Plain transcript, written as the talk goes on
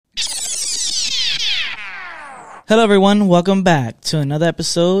Hello, everyone. Welcome back to another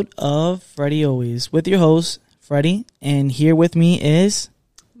episode of Freddie Always with your host, Freddie. And here with me is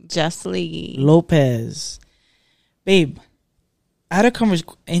Justly Lopez. Babe, I had a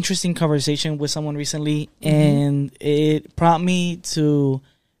interesting conversation with someone recently, and it prompted me to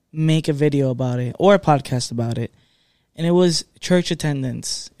make a video about it or a podcast about it. And it was church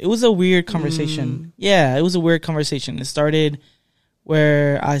attendance. It was a weird conversation. Yeah, it was a weird conversation. It started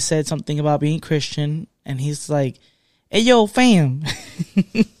where I said something about being Christian, and he's like, "Hey, yo, fam."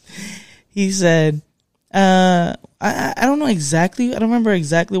 He said, I don't know exactly. I don't remember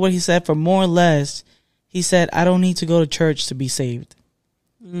exactly what he said, but more or less, he said, "I don't need to go to church to be saved."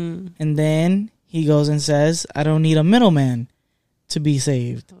 And then he goes and says, "I don't need a middleman to be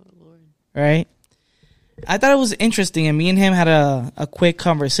saved." Oh, Lord. Right? I thought it was interesting, and me and him had a quick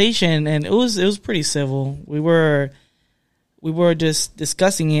conversation, and it was pretty civil. We were just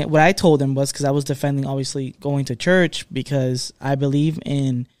discussing it. What I told him was, because I was defending, obviously, going to church, because I believe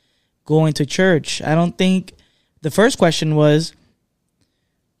in going to church. I don't think the first question was,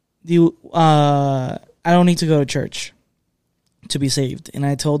 I don't need to go to church to be saved. And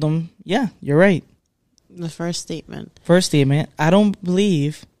I told him, yeah, you're right. The first statement. I don't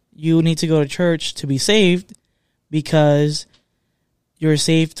believe you need to go to church to be saved, because you're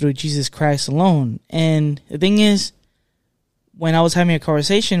saved through Jesus Christ alone. And the thing is, when I was having a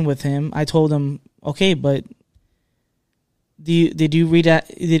conversation with him, I told him, okay, but did you read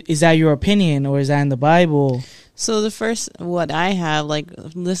that? Is that your opinion, or is that in the Bible? So the first, what I have, like,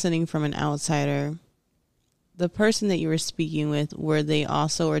 listening from an outsider, the person that you were speaking with, did they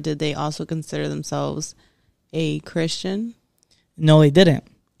also consider themselves a Christian? No, they didn't.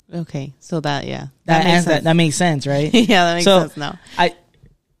 Okay, so that makes sense, right? Yeah, that makes sense now.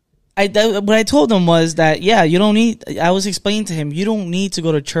 What I told him was that, yeah, you don't need. I was explaining to him, you don't need to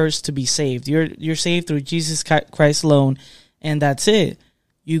go to church to be saved. You're saved through Jesus Christ alone, and that's it.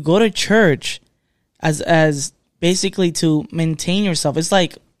 You go to church as basically to maintain yourself. It's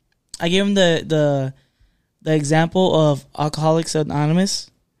like, I gave him the example of Alcoholics Anonymous,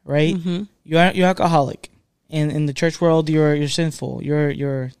 right? Mm-hmm. You're alcoholic. In the church world, you're sinful.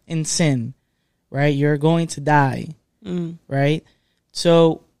 You're in sin, right? You're going to die, right?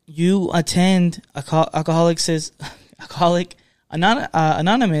 So you attend Alcoholic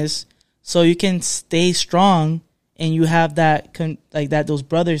Anonymous, so you can stay strong, and you have those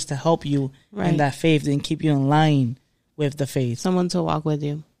brothers to help you in that faith and keep you in line with the faith. Someone to walk with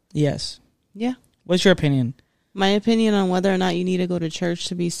you. Yes. Yeah. What's your opinion? My opinion on whether or not you need to go to church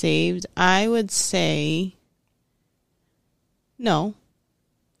to be saved, I would say no.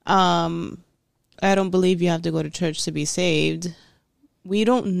 I don't believe you have to go to church to be saved. We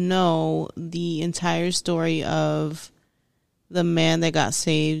don't know the entire story of the man that got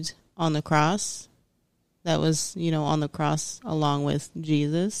saved on the cross. That was, on the cross along with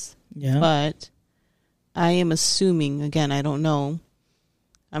Jesus. Yeah. But I am assuming, again, I don't know.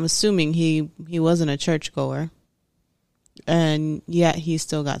 I'm assuming he wasn't a churchgoer, and yet he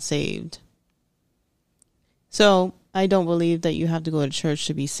still got saved. So I don't believe that you have to go to church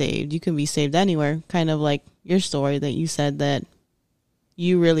to be saved. You can be saved anywhere, kind of like your story that you said that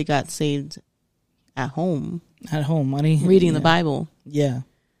you really got saved at home. At home, money. Reading the Bible. Yeah.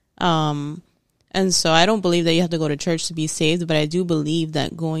 And so I don't believe that you have to go to church to be saved, but I do believe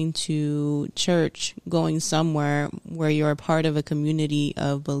that going to church, going somewhere where you're a part of a community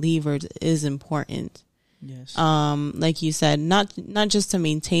of believers is important. Yes. Like you said, not just to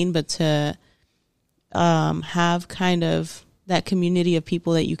maintain, but to have kind of that community of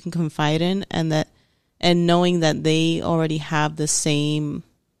people that you can confide in, and knowing that they already have the same,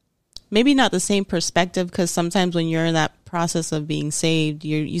 maybe not the same perspective, because sometimes when you're in that process of being saved,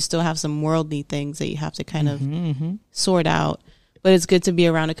 you still have some worldly things that you have to kind of sort out. But it's good to be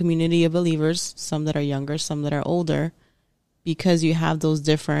around a community of believers, some that are younger, some that are older, because you have those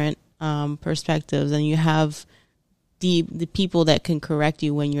different perspectives, and you have the people that can correct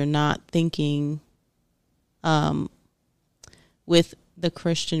you when you're not thinking with the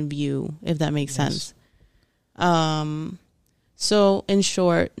Christian view, if that makes sense. So in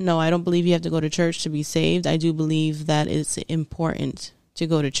short, no, I don't believe you have to go to church to be saved. I do believe that it's important to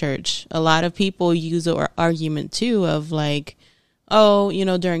go to church. A lot of people use the argument too of like, oh,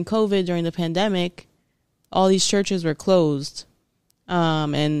 during COVID, during the pandemic, all these churches were closed.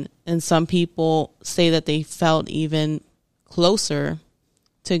 And some people say that they felt even closer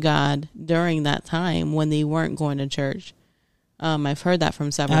to God during that time when they weren't going to church. I've heard that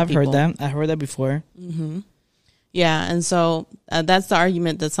from several people. I've heard that before. Mm-hmm. Yeah, and so that's the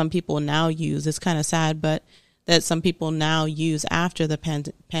argument that some people now use. It's kind of sad, but that some people now use after the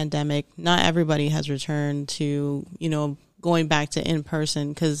pandemic. Not everybody has returned to, going back to in person,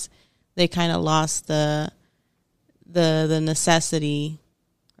 because they kind of lost the necessity,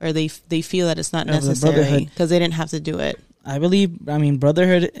 or they feel that it's not necessary because they didn't have to do it. I mean,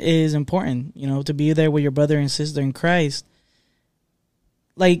 brotherhood is important, to be there with your brother and sister in Christ.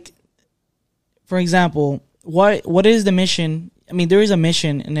 Like, for example, what is the mission? I mean, there is a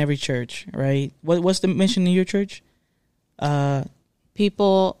mission in every church, right? What's the mission in your church?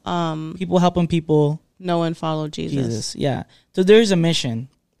 People helping people know and follow Jesus. Yeah. So there's a mission,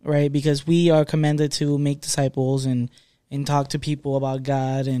 right? Because we are commanded to make disciples and talk to people about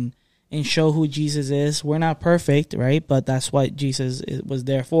God and show who Jesus is. We're not perfect, right? But that's what Jesus was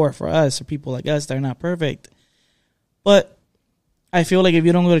there for us, for people like us that are not perfect. But I feel like if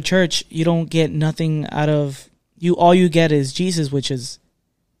you don't go to church, you don't get nothing out of you. All you get is Jesus, which is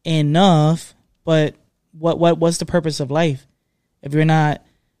enough. But what's the purpose of life if you're not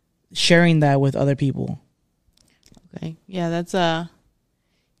sharing that with other people? Okay. Yeah, that's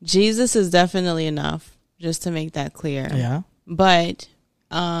Jesus is definitely enough, just to make that clear. Yeah. But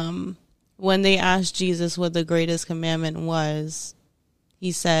when they asked Jesus what the greatest commandment was,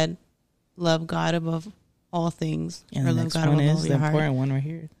 he said, love God above all things. And the next one is the important one right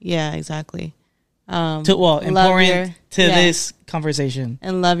here. Yeah, exactly. Important to this conversation.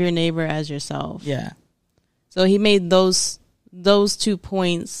 And love your neighbor as yourself. Yeah. So he made those 2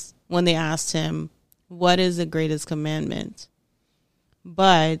 points when they asked him, what is the greatest commandment?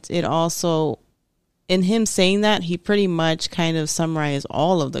 But it also, in him saying that, he pretty much kind of summarized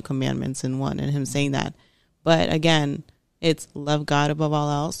all of the commandments in one, in him saying that. But again, it's love God above all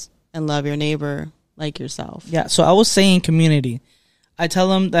else and love your neighbor like yourself. Yeah, so I was saying community. I tell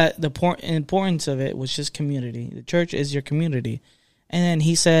them that the importance of it was just community. The church is your community. And then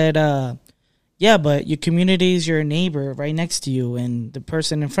he said, yeah, but your community is your neighbor right next to you and the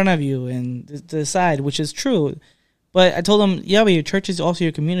person in front of you and the side, which is true. But I told him, yeah, but your church is also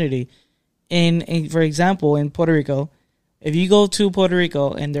your community. And for example, in Puerto Rico, if you go to Puerto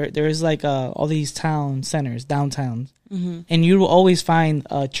Rico and there is like all these town centers, downtowns, and you will always find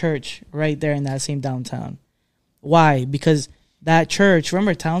a church right there in that same downtown. Why? Because that church,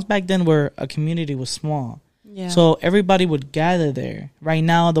 remember, towns back then where a community was small. Yeah. So everybody would gather there. Right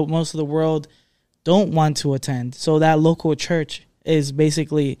now, most of the world don't want to attend. So that local church is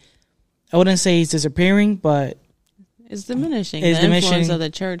basically, I wouldn't say it's disappearing, but it's diminishing. The influence of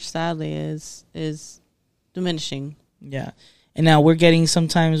the church, sadly, is diminishing. Yeah. And now we're getting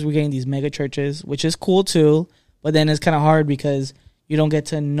these mega churches, which is cool too, but then it's kind of hard because you don't get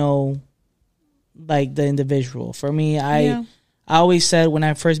to know like the individual. For me, I always said when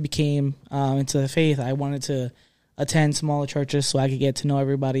I first became into the faith, I wanted to attend smaller churches so I could get to know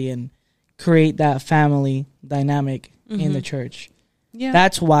everybody and create that family dynamic in the church. Yeah.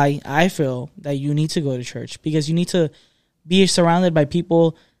 That's why I feel that you need to go to church, because you need to be surrounded by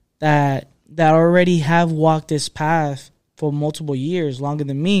people that already have walked this path for multiple years, longer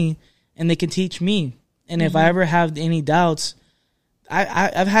than me, and they can teach me. And if I ever have any doubts,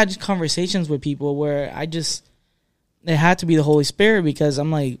 I've had conversations with people where it had to be the Holy Spirit, because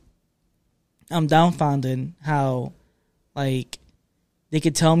I'm dumbfounded how like they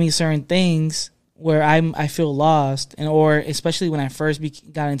could tell me certain things where I feel lost, or especially when I first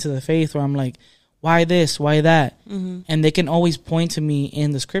got into the faith, where I'm like, why this, why that? And they can always point to me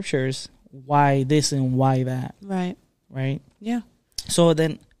in the scriptures, why this and why that. Right? Yeah. So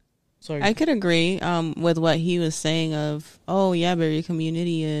then, sorry. I could agree with what he was saying of, oh, yeah, but your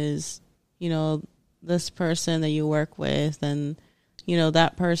community is, this person that you work with and,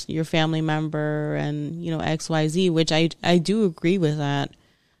 that person, your family member and, XYZ, which I do agree with that.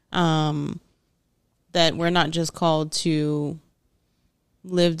 That we're not just called to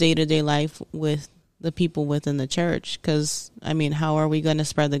live day-to-day life with the people within the church. Because, how are we going to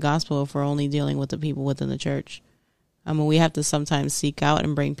spread the gospel if we're only dealing with the people within the church? We have to sometimes seek out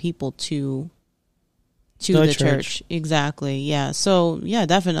and bring people to the church. Exactly, yeah. So, yeah,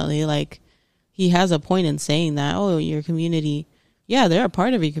 definitely, like, he has a point in saying that, oh, your community, yeah, they're a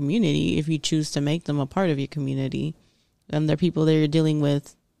part of your community if you choose to make them a part of your community. And they're people that you're dealing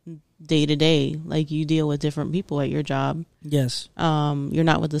with day to day, like you deal with different people at your job. Yes. You're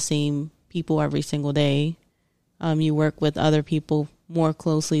not with the same people every single day. You work with other people more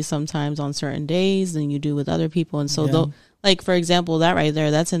closely sometimes on certain days than you do with other people. And so, like, for example, that right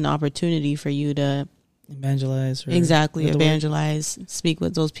there, that's an opportunity for you to evangelize. Exactly. Evangelize, speak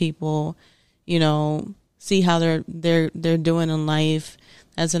with those people, see how they're doing in life.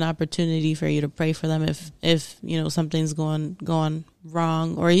 As an opportunity for you to pray for them if something's going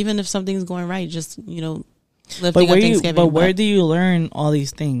wrong, or even if something's going right, just lifting up Thanksgiving. But where do you learn all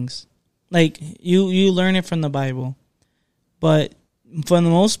these things? Like you learn it from the Bible, but for the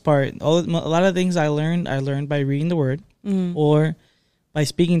most part, a lot of things I learned by reading the Word or by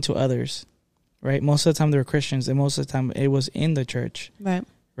speaking to others. Right, most of the time they were Christians, and most of the time it was in the church. Right.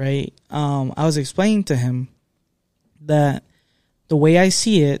 I was explaining to him that the way I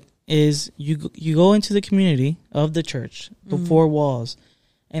see it is you go into the community of the church, the four walls,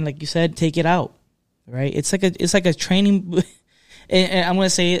 and like you said, take it out. Right, it's like a training. And I'm gonna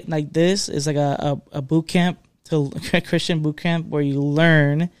say it like this: it's like a boot camp, to a Christian boot camp, where you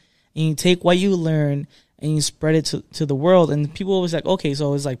learn and you take what you learn and you spread it to the world. And people always like, okay,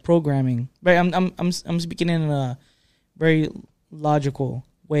 so it's like programming, right? I'm speaking in a very logical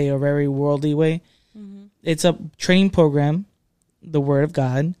way, or very worldly way. It's a training program, the Word of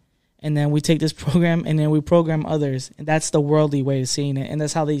God, and then we take this program and then we program others, and that's the worldly way of seeing it, and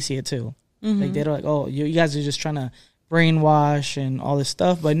that's how they see it too. Like they're like, oh, you guys are just trying to brainwash and all this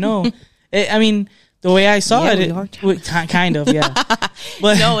stuff, but no, I mean. The way I saw it kind of, yeah.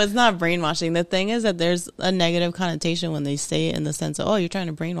 But no, it's not brainwashing. The thing is that there's a negative connotation when they say it in the sense of, oh, you're trying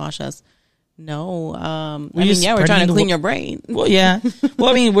to brainwash us. No. We're trying to clean your brain. Well, yeah.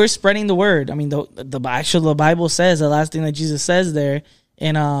 Well, I mean, we're spreading the word. I mean, the Bible says, the last thing that Jesus says there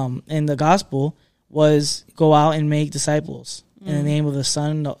in the gospel was go out and make disciples in the name of the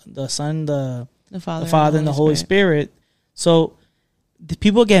Son, the Father, and the Holy Spirit. So the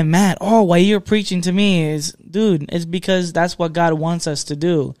people get mad. Oh, why you're preaching to me? It's because that's what God wants us to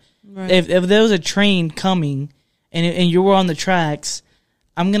do. Right. If there was a train coming and you were on the tracks,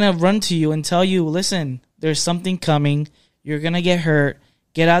 I'm going to run to you and tell you, listen, there's something coming. You're going to get hurt.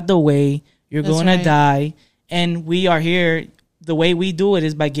 Get out the way. You're going to die. And we are here. The way we do it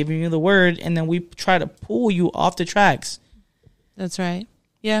is by giving you the word, and then we try to pull you off the tracks. That's right.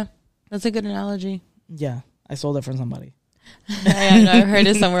 Yeah, that's a good analogy. Yeah, I stole it from somebody. I know I've heard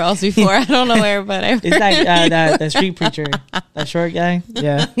it somewhere else before. I don't know where, but I've heard it's that street preacher, that short guy.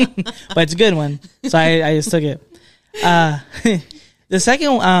 Yeah, but it's a good one. So I just took it. The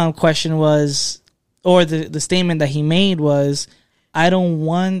second question was, or the statement that he made was, I don't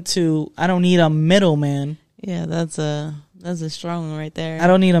need a middleman. Yeah, that's a strong one right there. I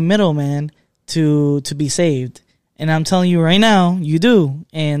don't need a middleman to be saved. And I'm telling you right now, you do.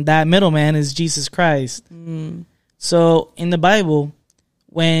 And that middleman is Jesus Christ. So in the Bible,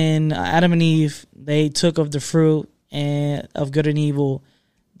 when Adam and Eve, they took of the fruit and of good and evil,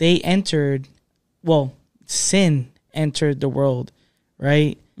 sin entered the world,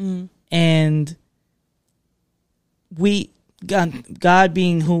 right? And God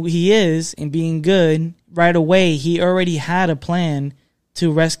being who he is and being good, right away, he already had a plan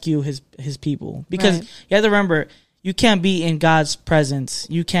to rescue his people. Because you have to remember, you can't be in God's presence.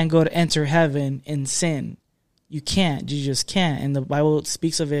 You can't go to enter heaven and sin. You can't. You just can't. And the Bible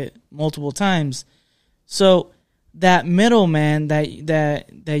speaks of it multiple times. So that middleman that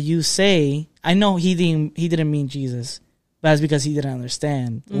you say, I know he didn't mean Jesus, but that's because he didn't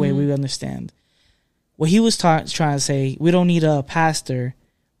understand the way we understand. What he was trying to say, we don't need a pastor,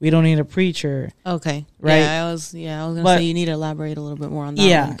 we don't need a preacher. Okay, right? Yeah, I was gonna say you need to elaborate a little bit more on that.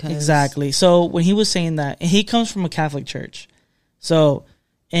 Yeah, exactly. So when he was saying that, and he comes from a Catholic church, so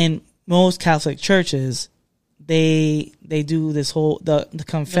in most Catholic churches, they do this whole the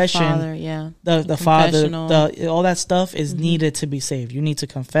confession, the father, all that stuff is needed to be saved. You need to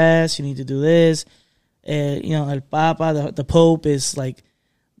confess. You need to do this. El Papa, the Pope is like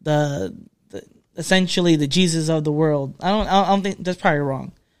the essentially the Jesus of the world. I don't think that's probably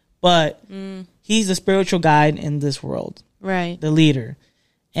wrong, but he's the spiritual guide in this world, right? The leader,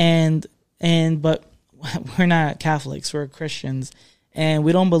 but we're not Catholics. We're Christians, and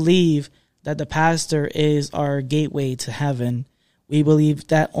we don't believe that the pastor is our gateway to heaven. We believe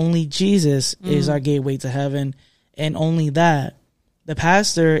that only Jesus is our gateway to heaven, and only that. The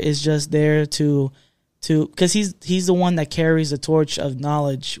pastor is just there to because he's the one that carries the torch of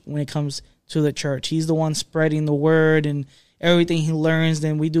knowledge when it comes to the church. He's the one spreading the word and everything he learns.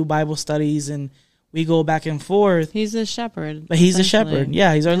 Then we do Bible studies and we go back and forth. He's a shepherd. But he's a shepherd.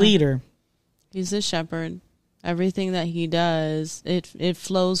 Yeah, he's our leader. He's a shepherd. Everything that he does, it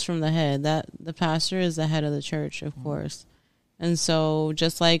flows from the head. That the pastor is the head of the church, of course. And so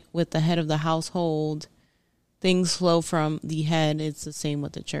just like with the head of the household, things flow from the head. It's the same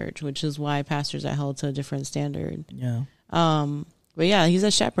with the church, which is why pastors are held to a different standard. Yeah. But yeah, he's a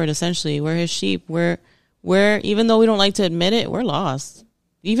shepherd, essentially. We're his sheep. We're even though we don't like to admit it, we're lost.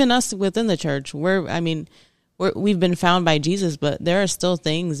 Even us within the church, we've been found by Jesus, but there are still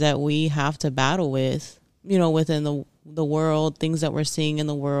things that we have to battle with, within the world, things that we're seeing in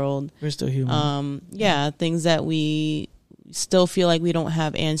the world. We're still human. Things that we still feel like we don't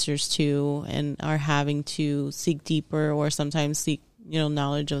have answers to and are having to seek deeper, or sometimes seek,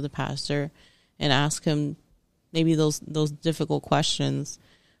 knowledge of the pastor and ask him maybe those difficult questions.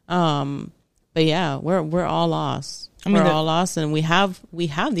 But yeah, we're all lost. We're all lost, and we have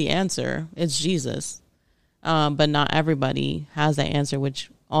the answer. It's Jesus. But not everybody has that answer,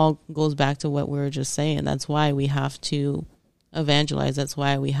 which all goes back to what we were just saying. That's why we have to evangelize. That's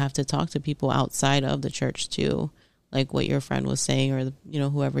why we have to talk to people outside of the church too, like what your friend was saying, or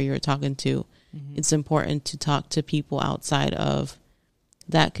whoever you're talking to. Mm-hmm. It's important to talk to people outside of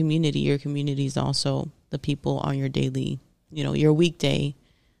that community. Your community is also the people on your daily, your weekday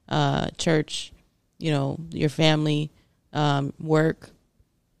church, your family, work,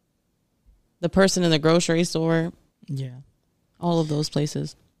 the person in the grocery store. Yeah. All of those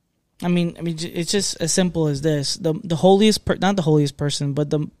places. I mean, it's just as simple as this. The holiest, not the holiest person,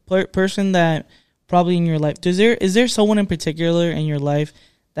 but the person that probably in your life, is there someone in particular in your life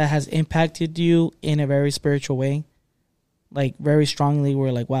that has impacted you in a very spiritual way? Like very strongly,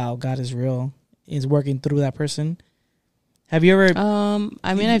 where like, wow, God is real, is working through that person. Have you ever?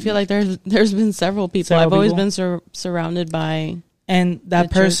 I feel like there's been several people. I've always been surrounded by. And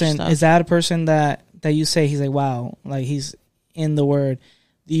that person, is that a person that you say he's like, wow, like he's in the Word?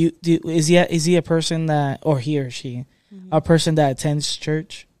 Is he a person that, or he or she, a person that attends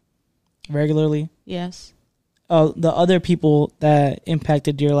church regularly? Yes. The other people that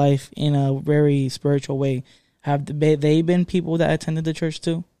impacted your life in a very spiritual way, have they been people that attended the church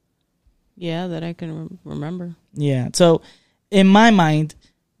too? Yeah, that I can remember. Yeah. So in my mind,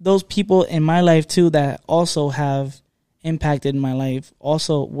 those people in my life too that also have impacted my life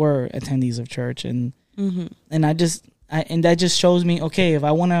also were attendees of church, and and that just shows me, okay, if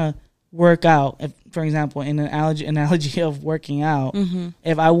I want to work out, if, for example, in an analogy of working out,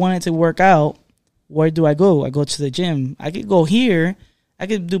 if I wanted to work out, where do I go? I go to the gym. I could go here. I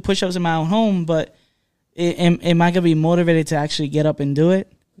could do push-ups in my own home, but am I going to be motivated to actually get up and do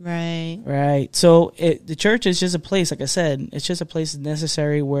it? Right. Right. So the church is just a place, like I said, it's just a place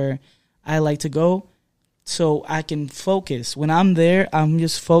necessary where I like to go so I can focus. When I'm there, I'm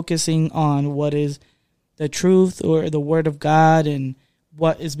just focusing on what is the truth or the Word of God and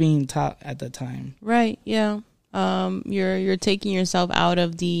what is being taught at the time. Right. Yeah. You're taking yourself out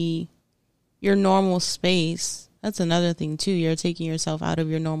of your normal space. That's another thing too. You're taking yourself out of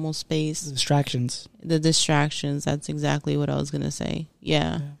your normal space. The distractions. That's exactly what I was going to say.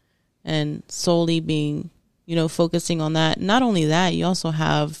 Yeah. And solely being, focusing on that. Not only that, you also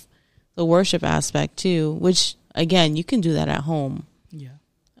have the worship aspect too, which again, you can do that at home. Yeah.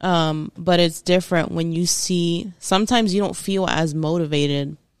 But it's different when you see, sometimes you don't feel as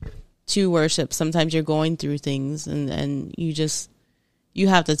motivated to worship. Sometimes you're going through things and you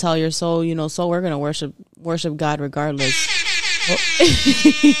have to tell your soul, soul, we're going to worship God regardless.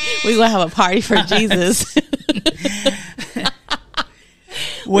 We're going to have a party for Jesus.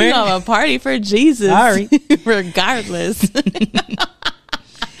 We're going to have a party for Jesus. Sorry. Regardless.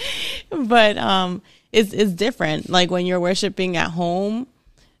 But it's different. Like when you're worshiping at home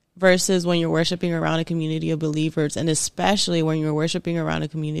versus when you're worshiping around a community of believers, and especially when you're worshiping around a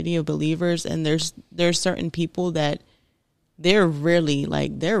community of believers, and there's certain people that they're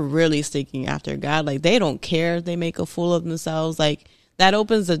really seeking after God. Like they don't care if they make a fool of themselves. Like that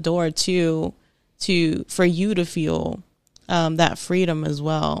opens the door for you to feel that freedom as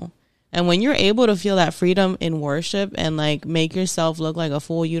well. And when you're able to feel that freedom in worship and like make yourself look like a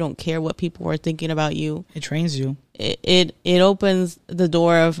fool, you don't care what people are thinking about you. It trains you. It opens the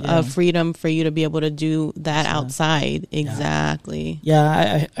door of freedom for you to be able to do that outside. Exactly.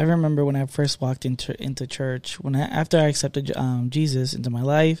 Yeah, I remember when I first walked into church, after I accepted Jesus into my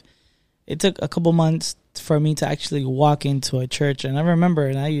life, it took a couple months for me to actually walk into a church. And I remember,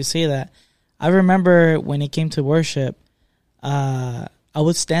 and you say that, I remember when it came to worship, I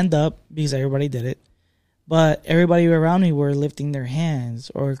would stand up because everybody did it, but everybody around me were lifting their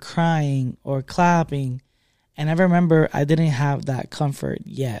hands or crying or clapping. And I remember I didn't have that comfort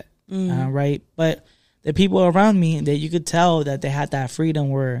yet, right? But the people around me, that you could tell that they had that freedom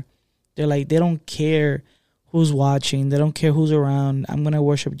where they're like, they don't care who's watching. They don't care who's around. I'm going to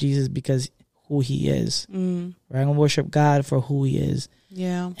worship Jesus because who he is. Right? I'm going to worship God for who he is.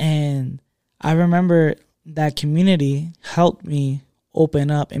 Yeah. And I remember that community helped me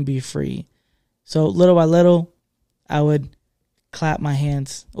open up and be free. So little by little, I would clap my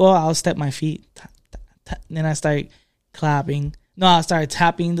hands. Well, I'll step my feet. Then I started clapping. No, I started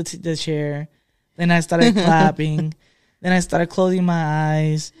tapping the chair. Then I started clapping. Then I started closing my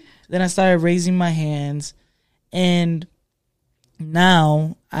eyes. Then I started raising my hands. And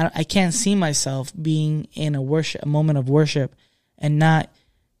now I can't see myself being in a moment of worship and not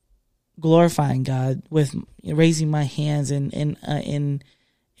glorifying God with raising my hands and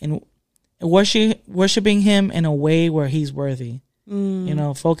worshiping Him in a way where He's worthy. You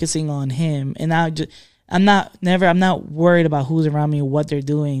know, focusing on Him. And I'm not worried about who's around me, what they're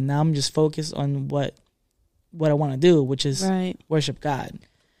doing. Now I'm just focused on what I want to do, which is worship God.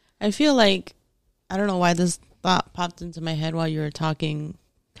 I feel like, I don't know why this thought popped into my head while you were talking.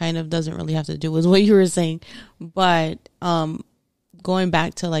 Kind of doesn't really have to do with what you were saying, but going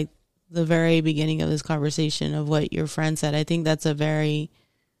back to like the very beginning of this conversation of what your friend said, I think that's a very,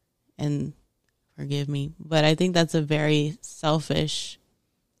 and forgive me, but I think that's a very selfish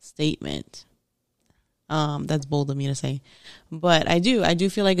statement. That's bold of me to say, but I do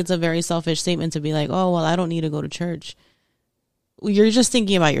feel like it's a very selfish statement to be like, oh, well, I don't need to go to church. You're just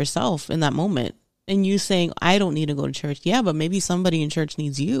thinking about yourself in that moment. And you saying, I don't need to go to church. Yeah, but maybe somebody in church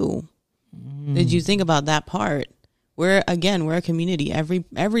needs you. Did you think about that part? We're a community.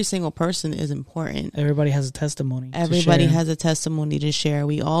 Every single person is important. Everybody has a testimony. Everybody has a testimony to share.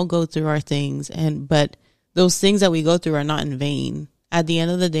 We all go through our things, but those things that we go through are not in vain. At the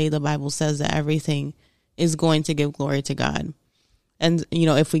end of the day, the Bible says that everything is going to give glory to God. And, you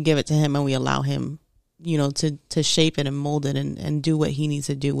know, if we give it to Him and we allow Him, you know, to shape it and mold it and do what He needs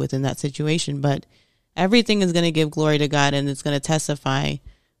to do within that situation. But everything is going to give glory to God, and it's going to testify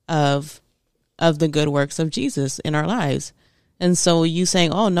of the good works of Jesus in our lives. And so you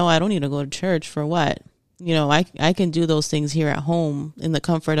saying, oh, no, I don't need to go to church for what? You know, I can do those things here at home in the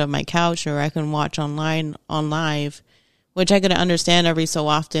comfort of my couch, or I can watch on live, which I could understand every so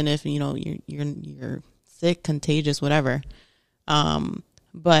often if, you know, you're sick, contagious, whatever.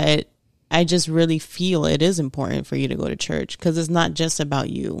 But I just really feel it is important for you to go to church, because it's not just about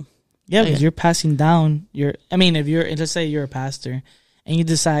you. Yeah, because you're passing down if let's say you're a pastor and you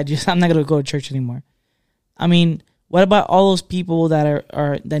decide I'm not going to go to church anymore. I mean, what about all those people that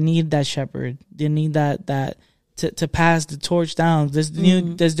that need that shepherd? They need that to pass the torch down.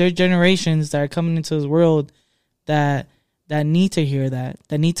 There's their generations that are coming into this world that need to hear that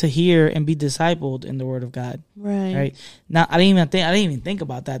need to hear and be discipled in the Word of God. Right. Now, I didn't even think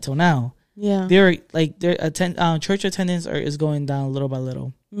about that till now. Yeah. Church attendance is going down little by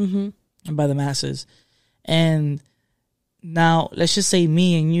little by the masses. And now let's just say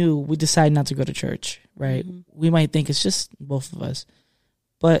me and you, we decide not to go to church, right? We might think it's just both of us.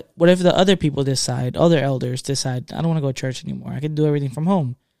 But what if the other people other elders decide, I don't want to go to church anymore. I can do everything from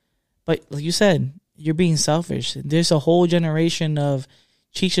home. But like you said, you're being selfish. There's a whole generation of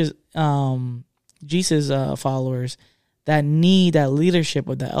Jesus followers that need that leadership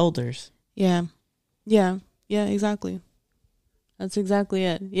of the elders. Yeah, exactly. That's exactly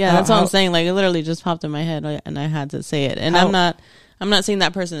it. Yeah, that's what I'm saying. Like, it literally just popped in my head, and I had to say it. And I'm not saying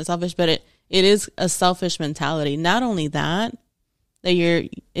that person is selfish, but it is a selfish mentality. Not only that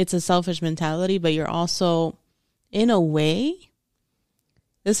it's a selfish mentality, but you're also, in a way,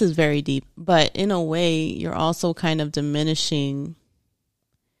 this is very deep, but in a way, you're also kind of diminishing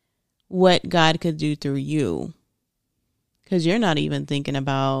what God could do through you. Because you're not even thinking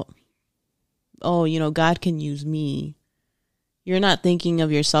about, oh, you know, God can use me. You're not thinking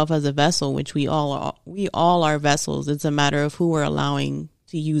of yourself as a vessel, which we all are. We all are vessels. It's a matter of who we're allowing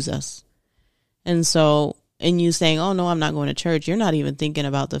to use us. And so, and you saying, oh, no, I'm not going to church. You're not even thinking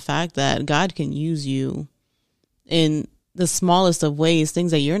about the fact that God can use you in the smallest of ways,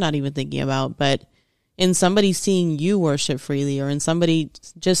 things that you're not even thinking about. But in somebody seeing you worship freely, or in somebody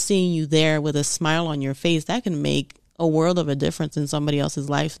just seeing you there with a smile on your face, that can make a world of a difference in somebody else's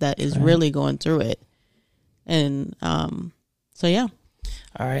life that is really going through it. And so, yeah.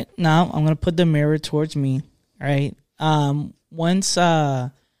 All right. Now I'm going to put the mirror towards me. All right. Once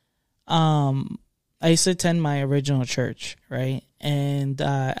I used to attend my original church, right? And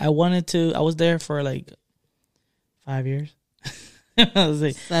I was there for like 5 years. I was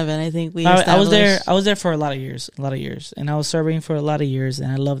like 7, I think I was there for a lot of years, and I was serving for a lot of years,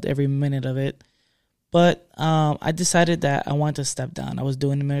 and I loved every minute of it. But I decided that I wanted to step down. I was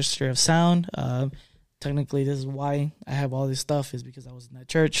doing the ministry of sound. Technically, this is why I have all this stuff, is because I was in that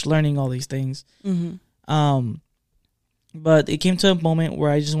church learning all these things. But it came to a moment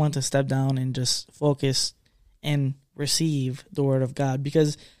where I just wanted to step down and just focus and receive the Word of God.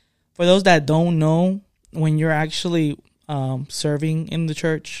 Because for those that don't know, when you're actually serving in the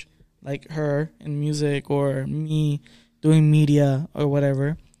church, like her in music or me doing media or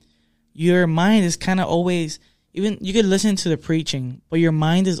whatever, your mind is kind of always, even you could listen to the preaching, but your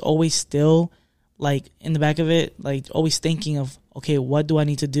mind is always still like in the back of it, like always thinking of, okay, what do I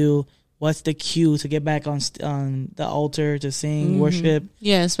need to do? what's the cue to get back on the altar to sing, worship.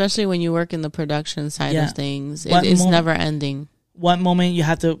 Yeah, especially when you work in the production side of things. It's never ending. One moment you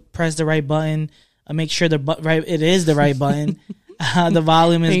have to press the right button, make sure it is the right button. The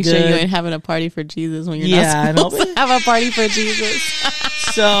volume is Make good. Make sure you ain't having a party for Jesus when you're not supposed to have a party for Jesus.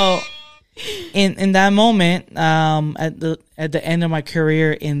 So in that moment, at the end of my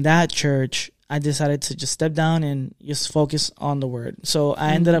career in that church, I decided to just step down and just focus on the word. So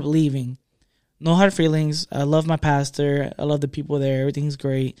I ended up leaving. No hard feelings. I love my pastor. I love the people there. Everything's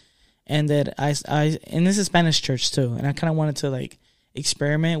great. And that and this is Spanish church too. And I kind of wanted to like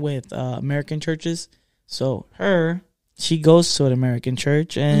experiment with American churches. So she goes to an American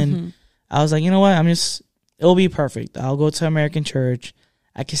church, and I was like, you know what? It'll be perfect. I'll go to American church.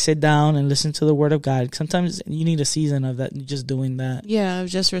 I can sit down and listen to the word of God. Sometimes you need a season of that, just doing that. Yeah, of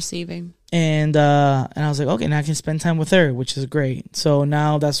just receiving. And I was like, okay, now I can spend time with her, which is great. So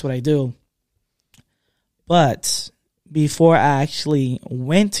now that's what I do. But before I actually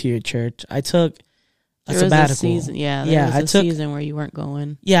went to your church, I took a sabbatical. Was a season, there was a season where you weren't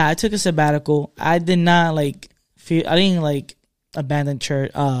going. Yeah, I took a sabbatical. I did not I didn't abandon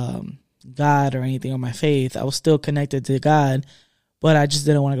church, God or anything, or my faith. I was still connected to God, but I just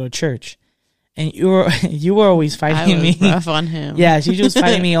didn't want to go to church. And you were always fighting me. Rough on him. Yeah, she was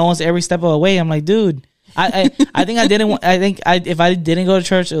fighting me almost every step of the way. I'm like, dude, I think I didn't. If I didn't go to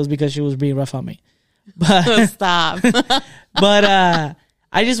church, it was because she was being rough on me. But stop. But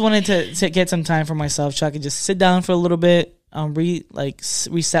I just wanted to get some time for myself, so I could just sit down for a little bit,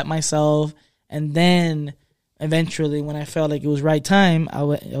 reset myself, and then eventually, when I felt like it was right time, I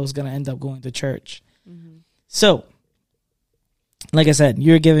was gonna end up going to church. So, like I said,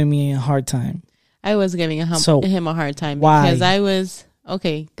 you're giving me a hard time. I was giving him a hard time because I was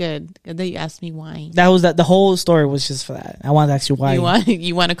okay. Good that you asked me why. The whole story was just for that. I wanted to ask you why.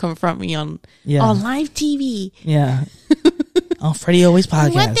 You want to confront me on live TV? Yeah. On Freddie Always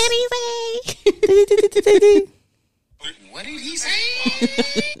podcast. What did he say? What did he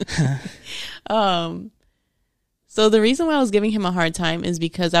say? So the reason why I was giving him a hard time is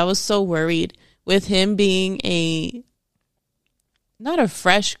because I was so worried with him being not a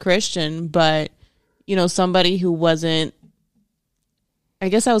fresh Christian, but somebody who wasn't. I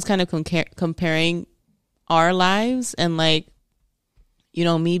guess I was kind of comparing our lives and me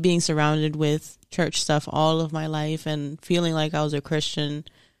being surrounded with church stuff all of my life and feeling like I was a Christian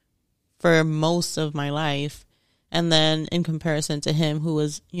for most of my life. And then in comparison to him, who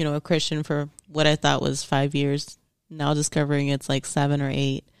was, a Christian for what I thought was 5 years, now discovering it's 7 or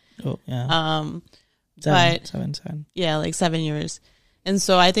 8. Oh, yeah. Seven. Yeah, 7 years. And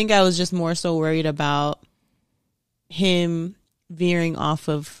so I think I was just more so worried about him veering off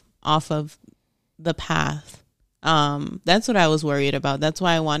of the path. That's what I was worried about. That's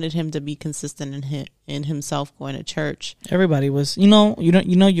why I wanted him to be consistent in himself going to church. Everybody was, you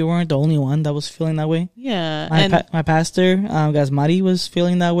weren't the only one that was feeling that way. Yeah, my pastor, Gasmati, was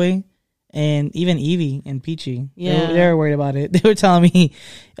feeling that way, and even Evie and Peachy, they were worried about it. They were telling me,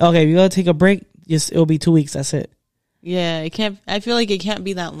 okay, we gotta take a break. It'll be 2 weeks. That's it. Yeah, it can't. I feel like it can't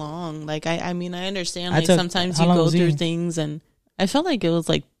be that long. I understand. Sometimes you go through things and. I felt like it was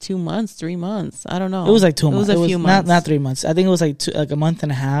 2 months, 3 months. I don't know. It was 2 months. It was a few months. Not 3 months. I think it was a month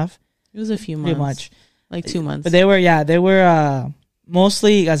and a half. It was a few months. Pretty much. 2 months. But they were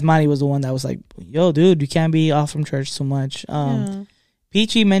mostly Asmani was the one that was like, yo, dude, you can't be off from church too much.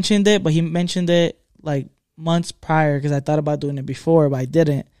 Peachy mentioned it, but he mentioned it months prior because I thought about doing it before, but I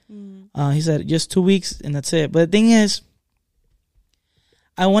didn't. He said just 2 weeks and that's it. But the thing is,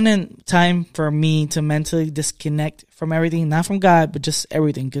 I wanted time for me to mentally disconnect from everything, not from God, but just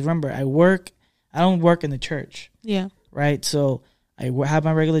everything. Because remember, I don't work in the church. Yeah. Right? So I have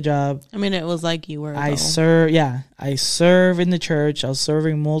my regular job. I mean, it was like you were. I serve in the church. I was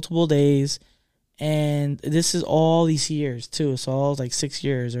serving multiple days. And this is all these years, too. So all 6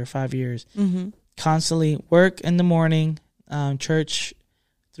 years or 5 years. Mm-hmm. Constantly work in the morning, church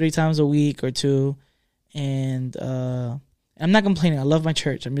 3 times a week or 2. And, I'm not complaining. I love my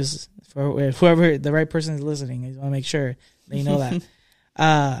church. I'm just, for whoever the right person is listening, I just want to make sure they know that.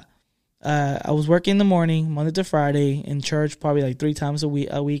 I was working in the morning, Monday to Friday, in church probably 3 times a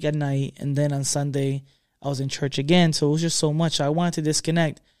week at night. And then on Sunday, I was in church again. So it was just so much. I wanted to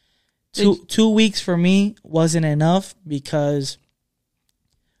disconnect. 2 weeks for me wasn't enough because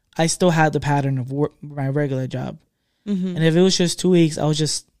I still had the pattern of my regular job. Mm-hmm. And if it was just 2 weeks, I was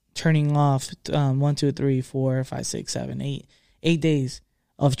just turning off 1, 2, 3, 4, 5, 6, 7, 8 days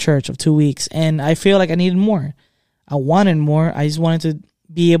of church of 2 weeks. And I feel like I needed more. I wanted more. I just wanted to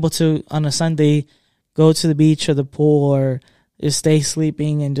be able to, on a Sunday, go to the beach or the pool or just stay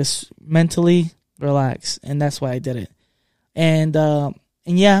sleeping and just mentally relax. And that's why I did it. And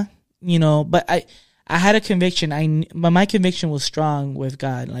yeah, you know, but I had a conviction. But my conviction was strong with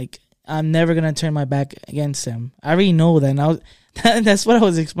God. Like, I'm never going to turn my back against him. I already know that. And that's what I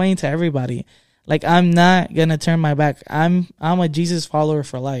was explaining to everybody. Like, I'm not going to turn my back. I'm a Jesus follower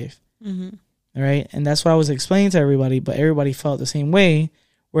for life. Mm-hmm. Right? And that's what I was explaining to everybody. But everybody felt the same way,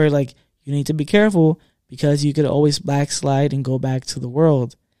 where, like, you need to be careful because you could always backslide and go back to the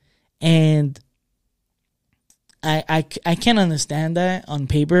world. And I can't understand that on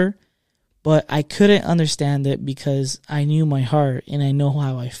paper, but I couldn't understand it because I knew my heart and I know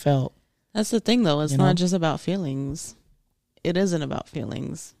how I felt. That's the thing, though. It's not just about feelings. It isn't about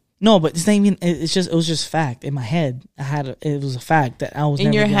feelings. No, but it's not even. It was just fact in my head. It was a fact that I was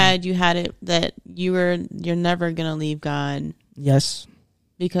in your head. You had it that you're never gonna leave God. Yes,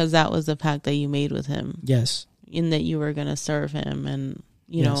 because that was the pact that you made with him. Yes, in that you were gonna serve him, and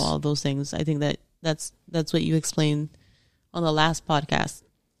you know all those things. I think that's what you explained on the last podcast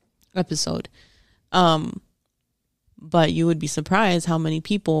episode. But you would be surprised how many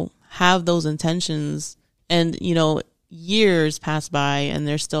people have those intentions, and years pass by and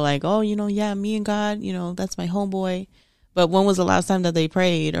they're still like, oh, yeah, me and God, that's my homeboy. But when was the last time that they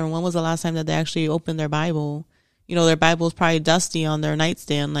prayed, or when was the last time that they actually opened their Bible? Their Bible's probably dusty on their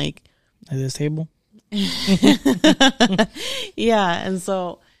nightstand, like at this table. Yeah, and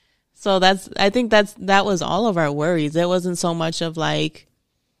so I think that was all of our worries. It wasn't so much of like,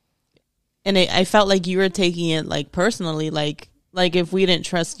 and I felt like you were taking it like personally, like if we didn't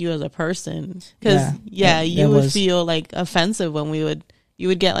trust you as a person, because you would feel like offensive when you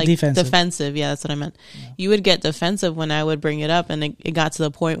would get like defensive. Yeah, that's what I meant. Yeah. You would get defensive when I would bring it up, and it got to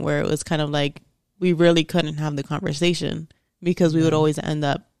the point where it was kind of like we really couldn't have the conversation because we would always end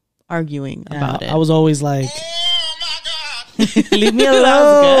up arguing about it. I was always like, leave me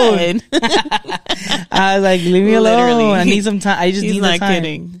alone. I was like, leave me alone. I need some time. I just need the time.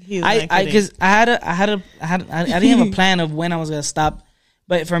 Kidding. He's not kidding. Because I didn't have a plan of when I was gonna stop.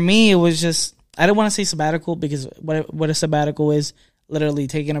 But for me, it was just, I don't want to say sabbatical, because what a sabbatical is literally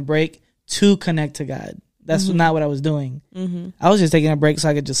taking a break to connect to God. That's not what I was doing. Mm-hmm. I was just taking a break so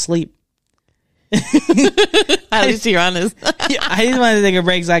I could just sleep. At least you're honest. I just wanted to take a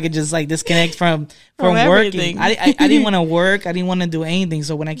break so I could just like disconnect from working. I didn't want to work. I didn't want to do anything.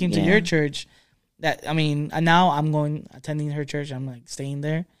 So when I came to your church, now I'm attending her church. I'm like staying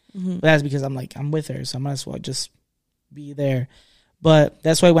there. Mm-hmm. But that's because I'm with her, so I might as well just be there. But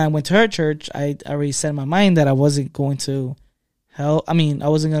that's why when I went to her church, I already set in my mind that I wasn't going to help. I mean, I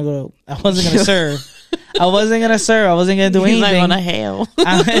wasn't going to serve. I wasn't going to serve. I wasn't going to do anything. He's not going to hail.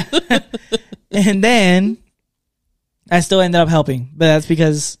 And then I still ended up helping, but that's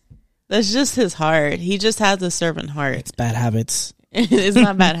because that's just his heart. He just has a servant heart. It's bad habits. It's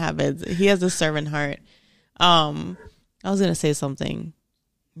not bad habits. He has a servant heart. I was gonna say something.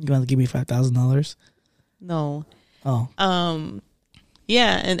 You want to give me $5,000? No. Oh.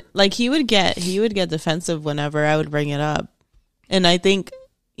 Yeah, and like he would get defensive whenever I would bring it up, and I think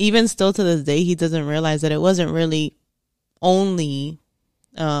even still to this day he doesn't realize that it wasn't really only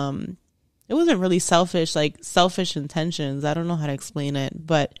it wasn't really selfish intentions. I don't know how to explain it,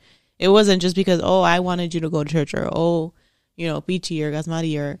 but it wasn't just because, oh, I wanted you to go to church, or, oh, Pichi or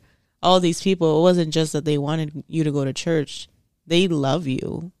Gasmati or all these people. It wasn't just that they wanted you to go to church. They love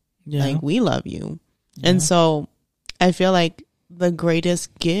you. Yeah. Like, we love you. Yeah. And so I feel like the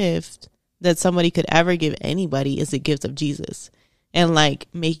greatest gift that somebody could ever give anybody is the gift of Jesus. And like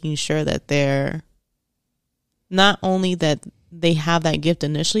making sure that they're not only that they have that gift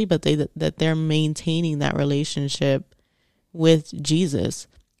initially, but that they're maintaining that relationship with Jesus.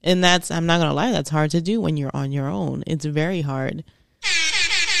 And that's, I'm not going to lie, that's hard to do when you're on your own. It's very hard.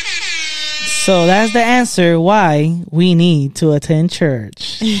 So that's the answer why we need to attend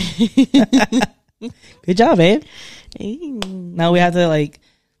church. Good job, babe. Hey. Now we have to like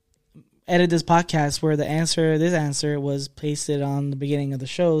edit this podcast where this answer was pasted on the beginning of the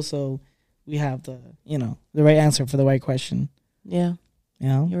show. So we have the right answer for the right question. Yeah.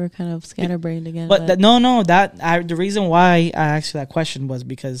 You were kind of scatterbrained again. But the reason why I asked you that question was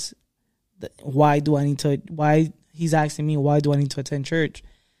because why he's asking me, why do I need to attend church?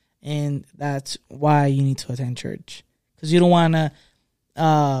 And that's why you need to attend church. Because you don't want to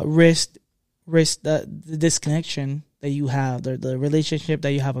risk the disconnection that you have, the relationship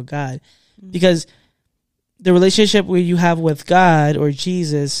that you have with God. Mm-hmm. Because the relationship where you have with God or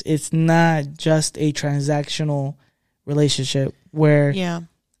Jesus, it's not just a transactional relationship where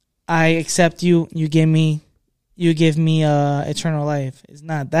I accept you, you give me you give me eternal life. It's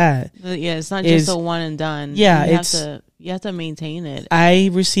not that. Yeah, it's not just a one and done. Yeah, you have to maintain it. I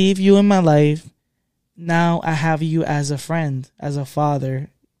receive you in my life. Now I have you as a friend, as a father,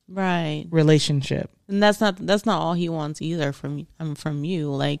 right? Relationship, and that's not all he wants either from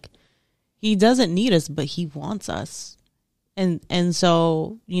you. Like, he doesn't need us, but he wants us, and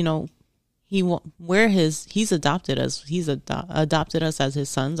so he's adopted us. He's adopted us as his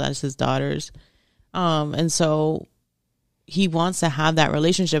sons, as his daughters, and so he wants to have that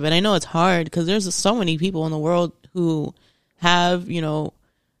relationship. And I know it's hard because there's so many people in the world who have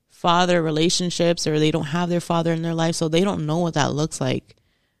father relationships, or they don't have their father in their life, so they don't know what that looks like.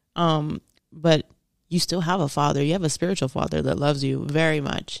 But you still have a father. You have a spiritual father that loves you very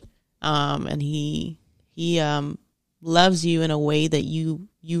much, and he loves you in a way that you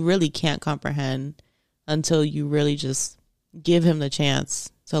really can't comprehend until you really just give him the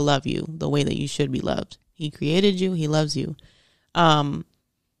chance to love you the way that you should be loved. He created you. He loves you. That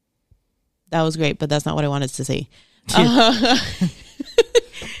was great, but that's not what I wanted to say.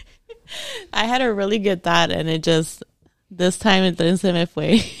 I had a really good thought, and it just, this time it didn't se me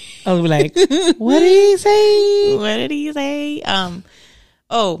fue. I was like, what did he say? What did he say?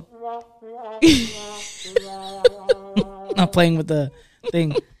 Not playing with the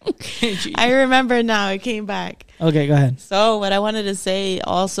thing. I remember now. It came back. Okay, go ahead. So what I wanted to say,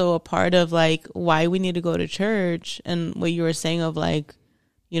 also a part of like why we need to go to church, and what you were saying of like,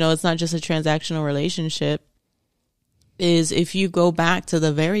 it's not just a transactional relationship, is if you go back to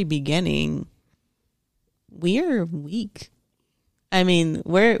the very beginning, we're weak. I mean,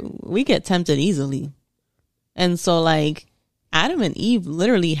 we get tempted easily. And so like Adam and Eve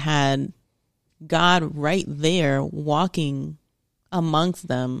literally had God right there walking amongst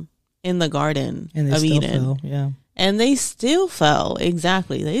them in the Garden of Eden. Fell, yeah. And they still fell.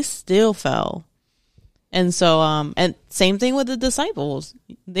 Exactly. They still fell. And so, and same thing with the disciples.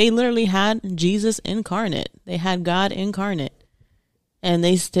 They literally had Jesus incarnate. They had God incarnate. And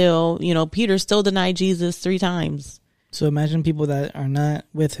they still, Peter still denied Jesus 3 times. So imagine people that are not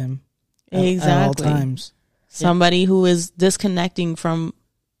with him exactly. at all times. Somebody who is disconnecting from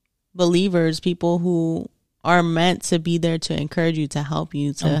believers, people who are meant to be there to encourage you, to help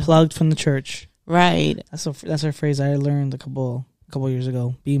you, to unplugged from the church. Right. That's a phrase I learned a couple years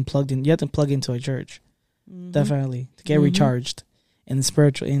ago. Being plugged in, you have to plug into a church, definitely, to get recharged in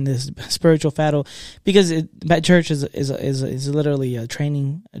this spiritual battle, because that church is literally a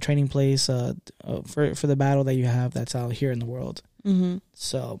training place for the battle that you have that's out here in the world. Mm-hmm.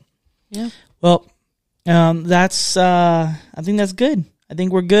 So, yeah. Well, that's I think that's good. I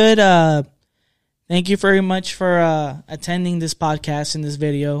think we're good. Thank you very much for attending this podcast and this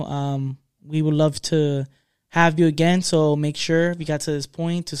video. We would love to have you again. So make sure, if you got to this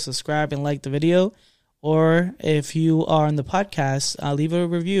point, to subscribe and like the video. Or if you are on the podcast, leave a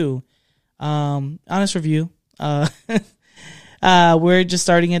review. Honest review. We're just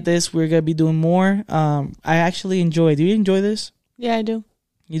starting at this. We're going to be doing more. I actually enjoy. Do you enjoy this? Yeah, I do.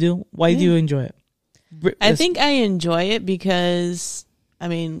 You do? Why do you enjoy it? I think I enjoy it because, I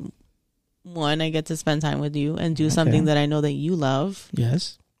mean, one, I get to spend time with you and do something that I know that you love.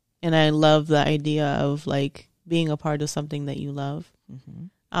 Yes. And I love the idea of like being a part of something that you love.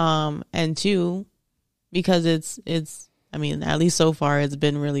 Mm-hmm. And 2, because it's, I mean, at least so far, it's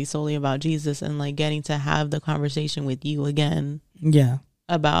been really solely about Jesus, and like getting to have the conversation with you again. Yeah.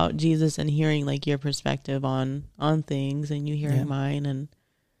 About Jesus, and hearing like your perspective on things, and you hearing mine, and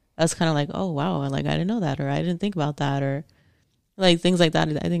that's kind of like, oh wow, like I didn't know that, or I didn't think about that, or like things like that.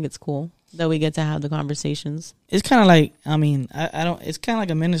 I think it's cool that we get to have the conversations. It's kind of like, I mean, I don't, it's kind of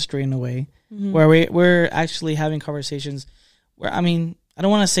like a ministry in a way, where we're actually having conversations where, I mean, I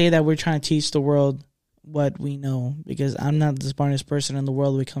don't want to say that we're trying to teach the world what we know, because I'm not the smartest person in the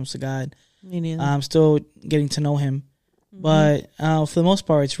world when it comes to God. Me neither. I'm still getting to know him. But for the most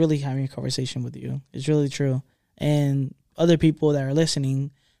part, it's really having a conversation with you. It's really true. And other people that are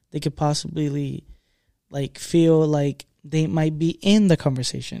listening, they could possibly like feel like they might be in the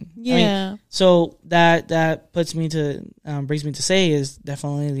conversation. Yeah. I mean, so that puts me to brings me to say is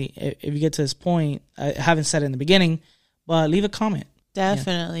definitely, if you get to this point, I haven't said it in the beginning, but leave a comment.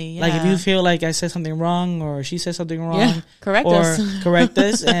 Definitely. Yeah. Like if you feel like I said something wrong, or she said something wrong, correct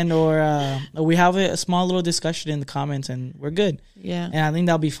us, and or we have a small little discussion in the comments, and we're good. Yeah. And I think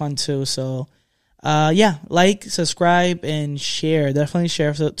that'll be fun too. So like, subscribe, and share. Definitely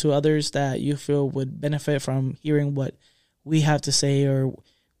share to others that you feel would benefit from hearing what we have to say, or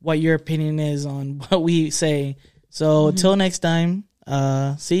what your opinion is on what we say. So until next time,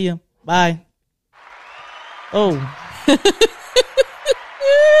 see you. Bye. Oh.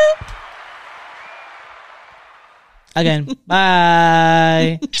 Again.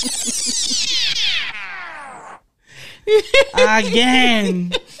 Bye.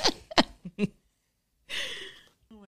 Again.